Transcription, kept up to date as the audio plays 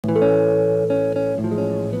Alright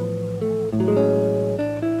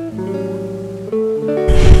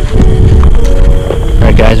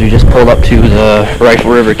guys, we just pulled up to the Rifle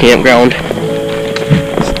River campground.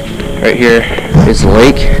 Right here is the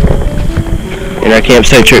lake, and our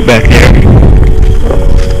campsite's right back there.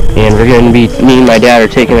 And we're going to be, me and my dad are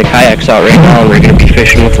taking the kayaks out right now, and we're going to be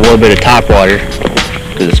fishing with a little bit of top water,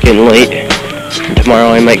 because it's getting late. And tomorrow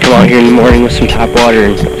I might come out here in the morning with some top water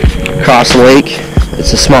and cross the lake.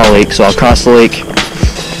 It's a small lake, so I'll cross the lake,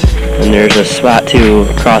 and there's a spot to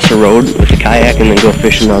cross the road with the kayak and then go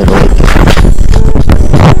fish another lake.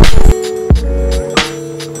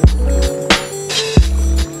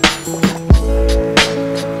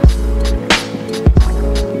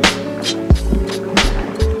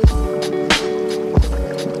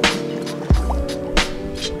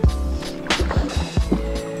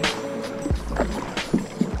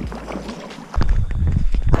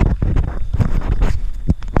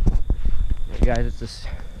 Guys, it's this.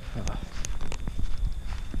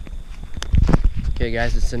 Okay,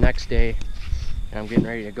 guys, it's the next day, and I'm getting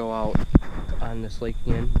ready to go out on this lake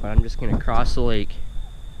again. But I'm just gonna cross the lake.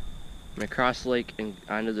 I'm gonna cross the lake and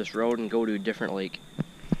onto this road and go to a different lake.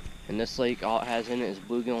 And this lake, all it has in it is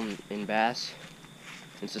bluegill and bass.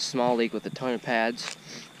 It's a small lake with a ton of pads,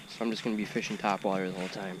 so I'm just gonna be fishing topwater the whole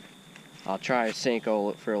time. I'll try a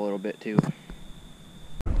Senko for a little bit too.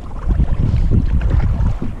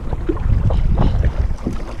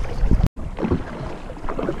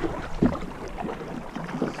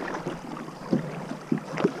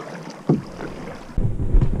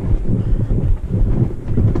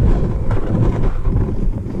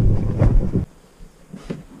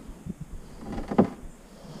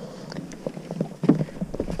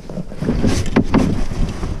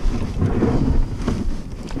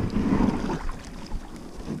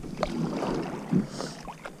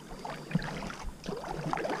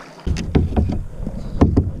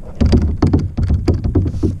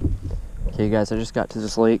 Okay guys, I just got to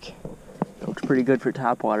this lake. It looks pretty good for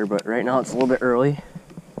topwater, but right now it's a little bit early.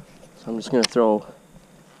 So I'm just gonna throw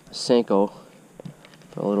a Senko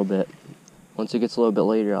for a little bit. Once it gets a little bit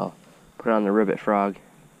later, I'll put on the ribbit frog.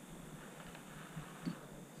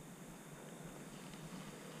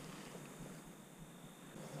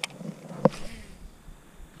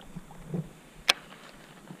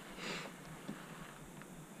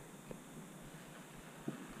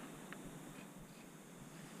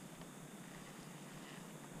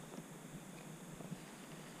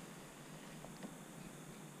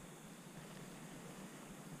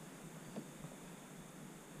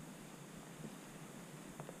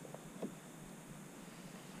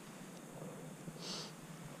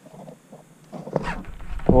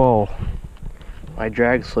 Whoa, my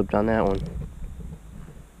drag slipped on that one.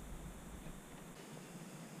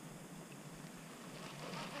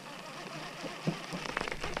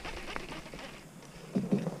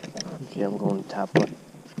 Okay, I'm going top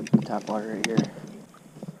water right here.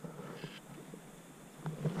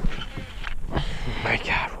 Oh my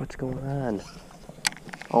god, what's going on?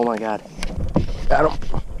 Oh my god, got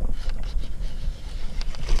him.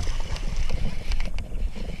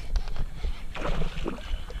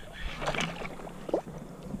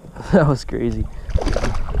 That was crazy.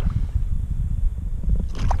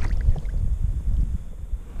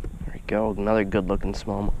 There we go, another good looking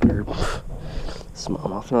smallmouth,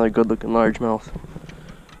 another good looking largemouth.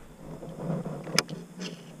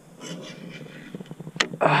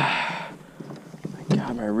 My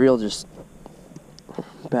god, my reel just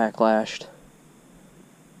backlashed.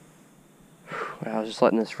 I was just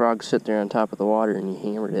letting this frog sit there on top of the water and he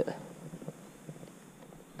hammered it.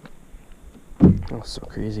 That was so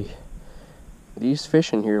crazy. These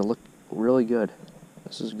fish in here look really good.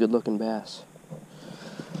 This is a good looking bass.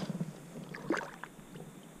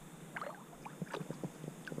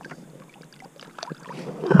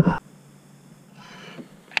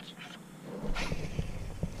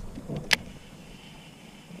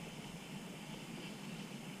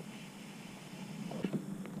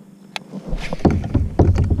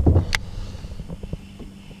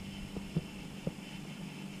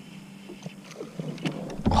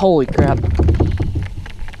 Holy crap.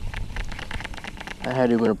 That had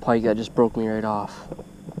to have been a pike that just broke me right off.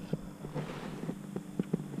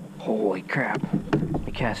 Holy crap. I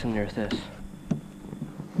cast him there with this.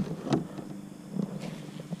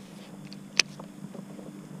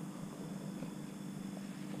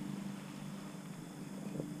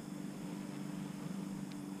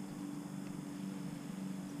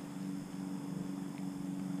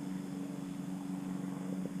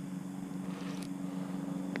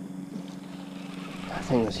 That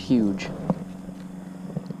thing was huge.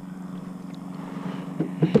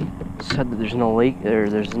 said that there's no lake or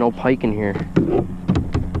there's no pike in here.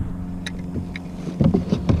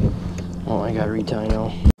 Oh, I got retie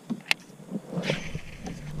now.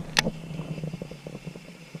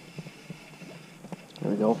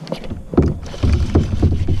 There we go.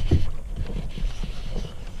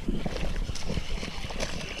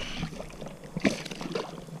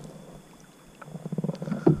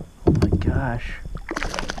 Oh my gosh.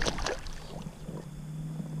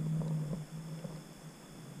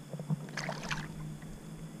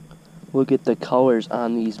 Look at the colors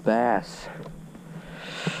on these bass.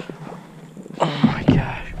 Oh my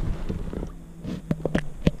gosh.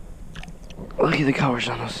 Look at the colors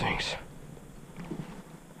on those things.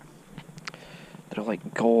 They're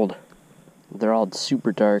like gold. They're all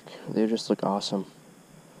super dark. They just look awesome.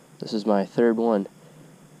 This is my third one.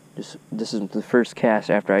 This is the first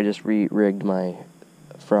cast after I just re-rigged my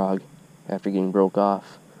frog after getting broke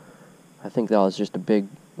off. I think that was just a big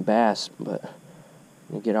bass, but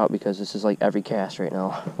I'm gonna get out because this is like every cast right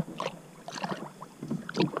now.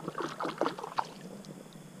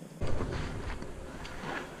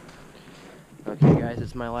 Okay guys,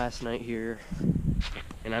 it's my last night here,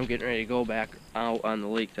 and I'm getting ready to go back out on the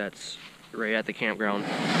lake that's right at the campground.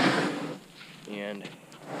 And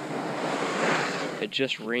it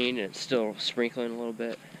just rained and it's still sprinkling a little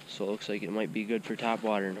bit, so it looks like it might be good for top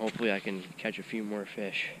water, and hopefully I can catch a few more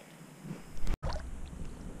fish.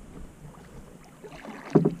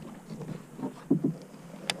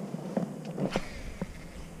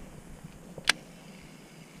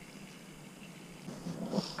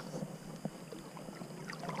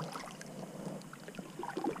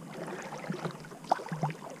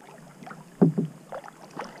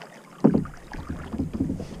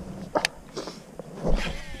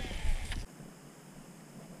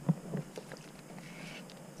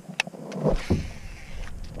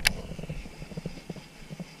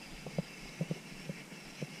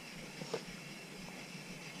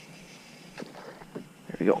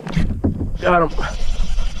 There we go. Got him.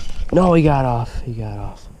 No, he got off. He got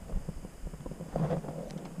off.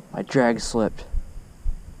 My drag slipped.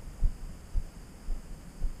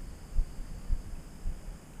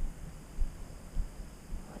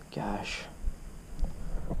 My gosh.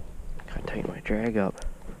 Gotta tighten my drag up.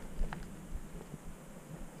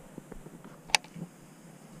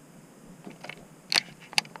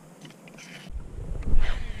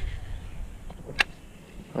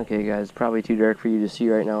 Okay guys, it's probably too dark for you to see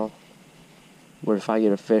right now, but if I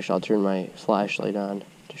get a fish, I'll turn my flashlight on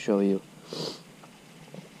to show you.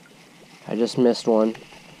 I just missed one.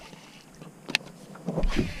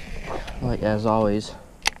 Like as always,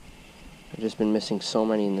 I've just been missing so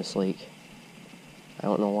many in this lake. I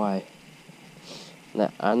don't know why.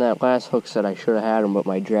 On that last hook set I should have had them, but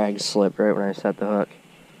my drag slipped right when I set the hook.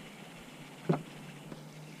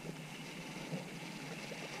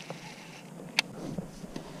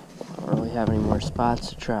 Have any more spots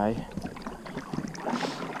to try,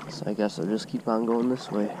 so I guess I'll just keep on going this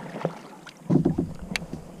way.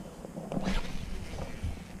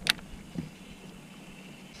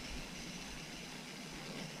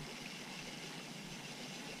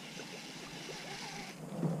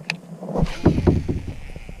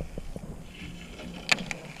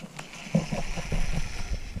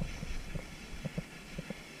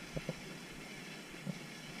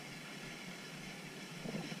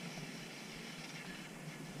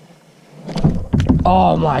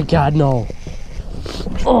 Oh my god, no.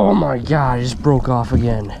 Oh my god, I just broke off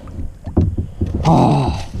again.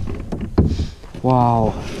 Oh.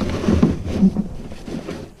 Wow.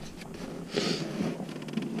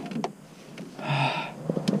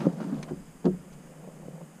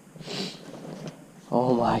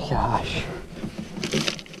 Oh my gosh.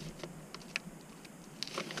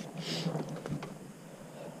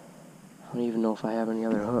 I don't even know if I have any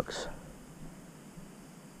other hooks.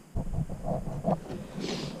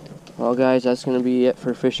 Well guys, that's going to be it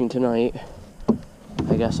for fishing tonight.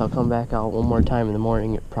 I guess I'll come back out one more time in the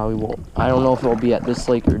morning. It probably won't. I don't know if it'll be at this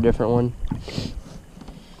lake or a different one.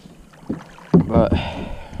 But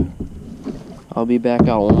I'll be back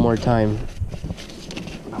out one more time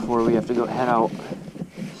before we have to go head out.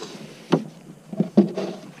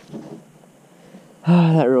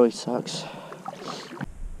 That really sucks.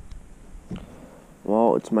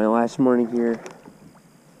 Well, it's my last morning here.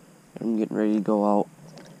 I'm getting ready to go out.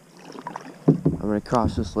 I'm going to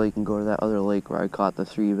cross this lake and go to that other lake where I caught the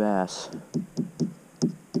 3 bass.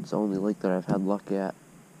 It's the only lake that I've had luck at.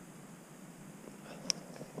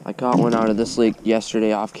 I caught one out of this lake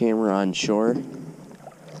yesterday off camera on shore.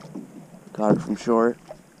 Caught it from shore,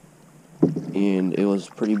 and it was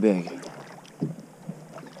pretty big.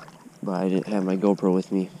 But I didn't have my GoPro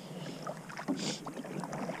with me.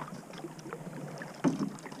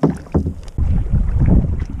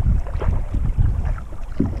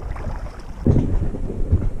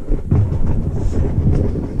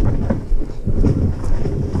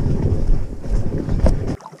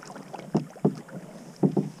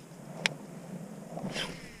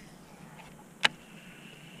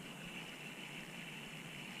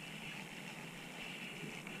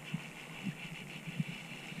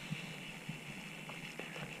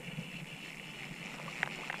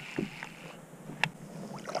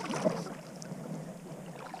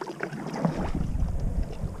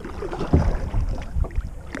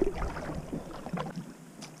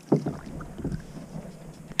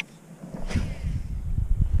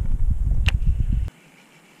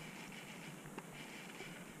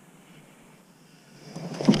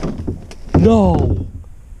 No!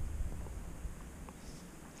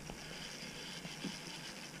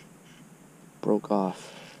 Broke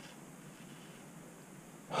off.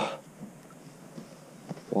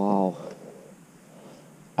 Wow.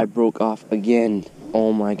 I broke off again.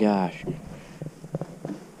 Oh my gosh.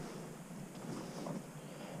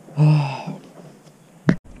 Oh.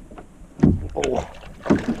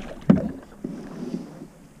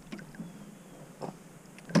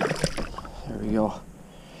 There we go.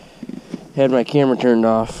 Had my camera turned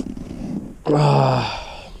off. Got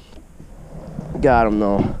him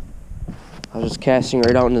though. I was just casting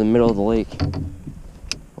right out into the middle of the lake. I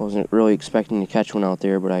wasn't really expecting to catch one out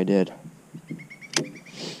there, but I did. Let me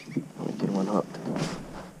get one hooked.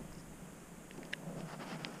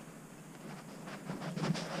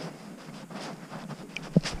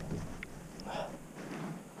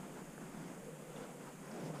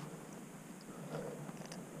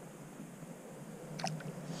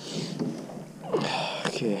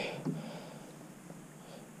 Okay.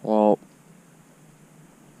 Well,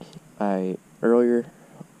 earlier,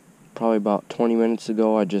 probably about 20 minutes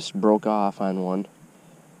ago, I just broke off on one.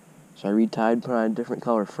 So I retied, put on a different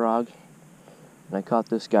color frog, and I caught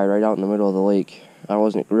this guy right out in the middle of the lake. I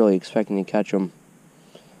wasn't really expecting to catch him,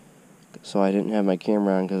 so I didn't have my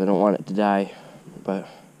camera on because I don't want it to die. But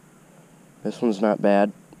this one's not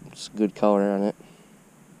bad. It's good color on it.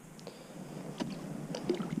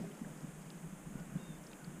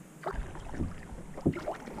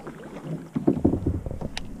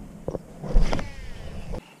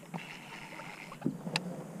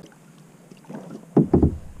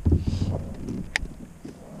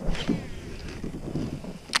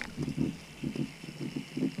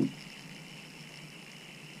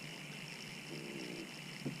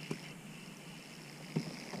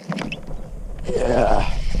 Yeah.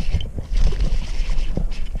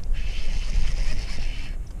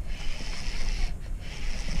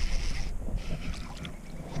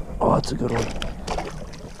 Oh, that's a good one.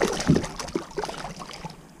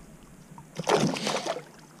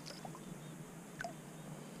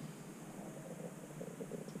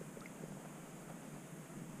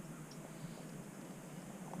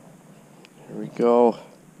 There we go.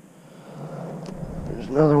 There's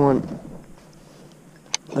another one.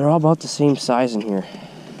 They're all about the same size in here.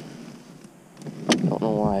 I don't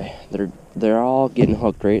know why. They're all getting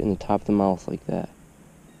hooked right in the top of the mouth like that.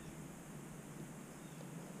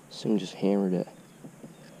 This thing just hammered it.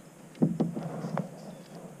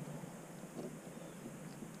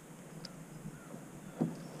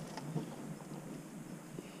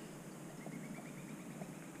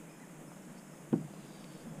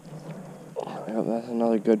 Yep, that's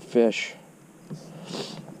another good fish.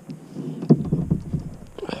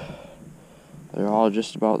 They're all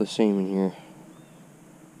just about the same in here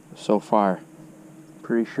so far.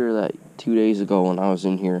 Pretty sure that 2 days ago when I was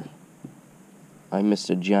in here, I missed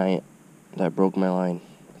a giant that broke my line.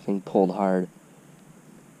 The thing pulled hard.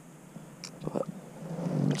 But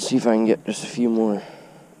let's see if I can get just a few more.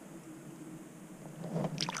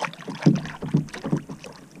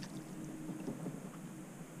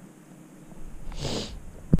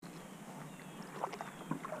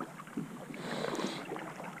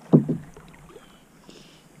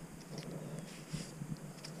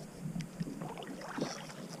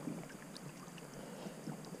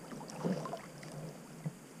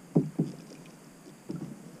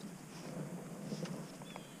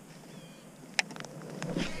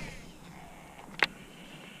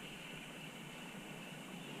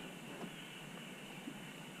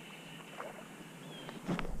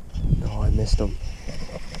 No, I missed him.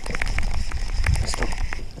 Missed him.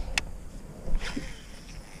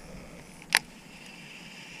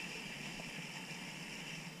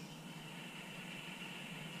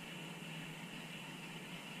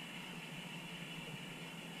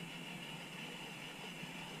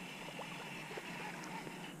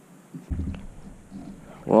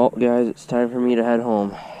 Well, guys, it's time for me to head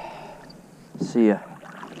home. See ya.